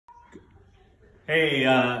Hey,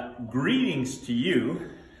 greetings to you.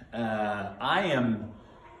 I am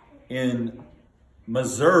in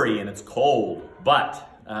Missouri and it's cold, but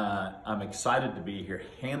I'm excited to be here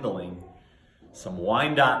handling some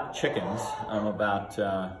Wyandotte chickens. I'm about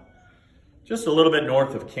just a little bit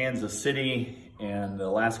north of Kansas City, and the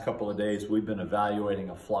last couple of days we've been evaluating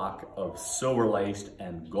a flock of silver-laced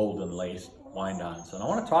and golden-laced Wyandottes. And I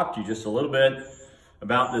want to talk to you just a little bit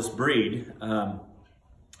about this breed.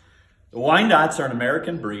 The Wyandottes are an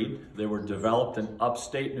American breed. They were developed in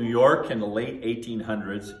upstate New York in the late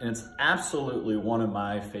 1800s, and it's absolutely one of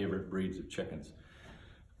my favorite breeds of chickens.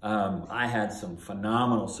 I had some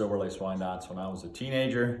phenomenal silver-laced Wyandottes when I was a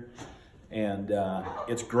teenager, and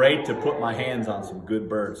it's great to put my hands on some good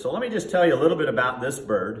birds. So let me just tell you a little bit about this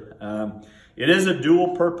bird. It is a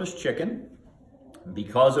dual-purpose chicken.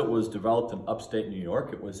 Because it was developed in upstate New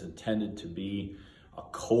York, it was intended to be a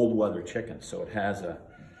cold weather chicken. So it has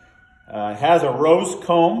a rose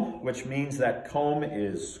comb, which means that comb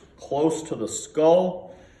is close to the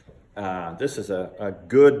skull. This is a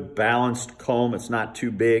good balanced comb. It's not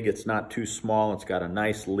too big, it's not too small. It's got a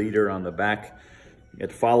nice leader on the back.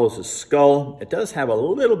 It follows the skull. It does have a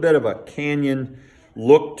little bit of a canyon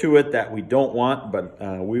look to it that we don't want, but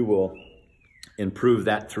we will improve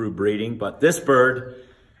that through breeding. But this bird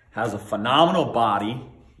has a phenomenal body.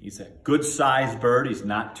 He's a good sized bird. He's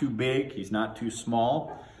not too big, he's not too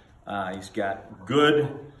small. He's got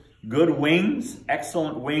good wings,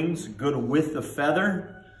 excellent wings, good width of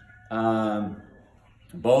feather.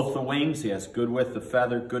 Both the wings, he has good width of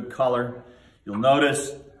feather, good color. You'll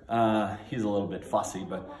notice he's a little bit fussy,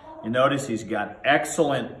 but you notice he's got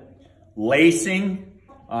excellent lacing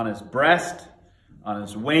on his breast, on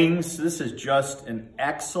his wings. This is just an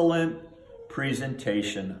excellent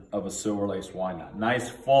presentation of a silver-laced Wyandotte. Nice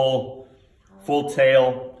full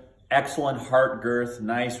tail. Excellent heart girth,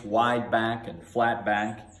 nice wide back and flat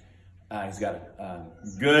back. He's got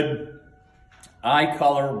good eye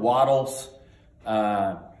color, wattles,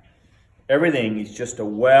 everything. He's just a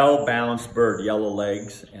well-balanced bird, yellow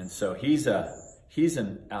legs. And so he's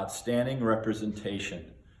an outstanding representation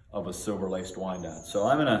of a silver-laced Wyandotte. So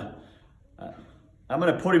I'm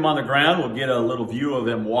gonna put him on the ground. We'll get a little view of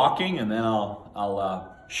him walking, and then I'll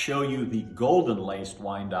show you the golden-laced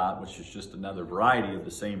Wyandotte, which is just another variety of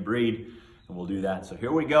the same breed, and we'll do that. So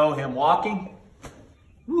here we go, him walking.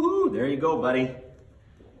 Woohoo, there you go, buddy.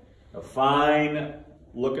 A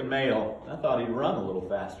fine-looking male. I thought he'd run a little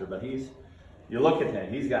faster, but you look at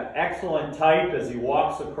him. He's got excellent type as he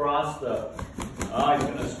walks across he's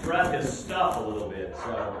gonna strut his stuff a little bit,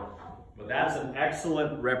 but that's an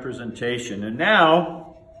excellent representation. And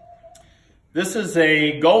now, this is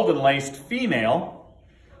a golden-laced female.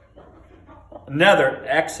 Another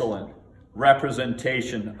excellent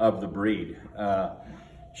representation of the breed.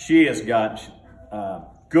 She has got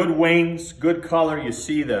good wings, good color. You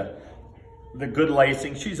see the good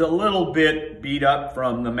lacing. She's a little bit beat up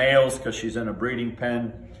from the males because she's in a breeding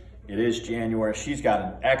pen. It is January. She's got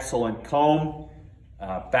an excellent comb,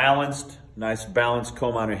 balanced, nice balanced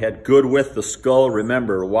comb on her head. Good with the skull.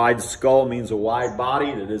 Remember, a wide skull means a wide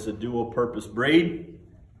body. It is a dual-purpose breed.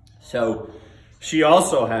 So she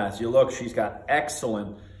also has, you look, she's got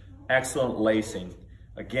excellent lacing.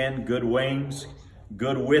 Again, good wings,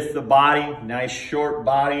 good width of body, nice short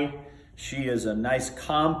body. She is a nice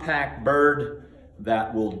compact bird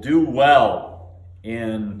that will do well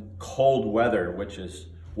in cold weather, which is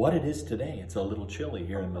what it is today. It's a little chilly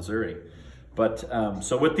here in Missouri. But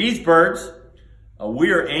so with these birds, we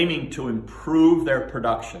are aiming to improve their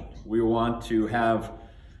production. We want to have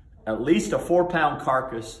at least a 4-pound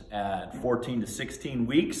carcass at 14 to 16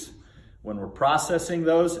 weeks when we're processing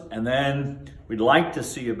those. And then we'd like to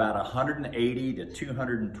see about 180 to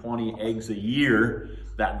 220 eggs a year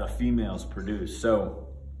that the females produce. So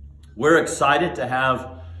we're excited to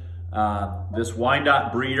have this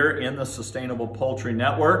Wyandotte breeder in the Sustainable Poultry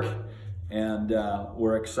Network. And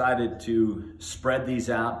we're excited to spread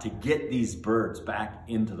these out to get these birds back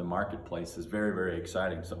into the marketplace. It's very, very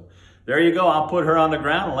exciting. So there you go. I'll put her on the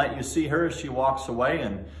ground and let you see her as she walks away.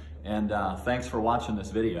 And thanks for watching this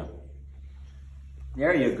video.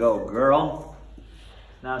 There you go, girl.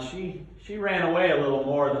 Now she ran away a little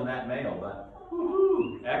more than that male, but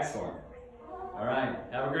woohoo, excellent. All right,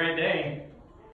 have a great day.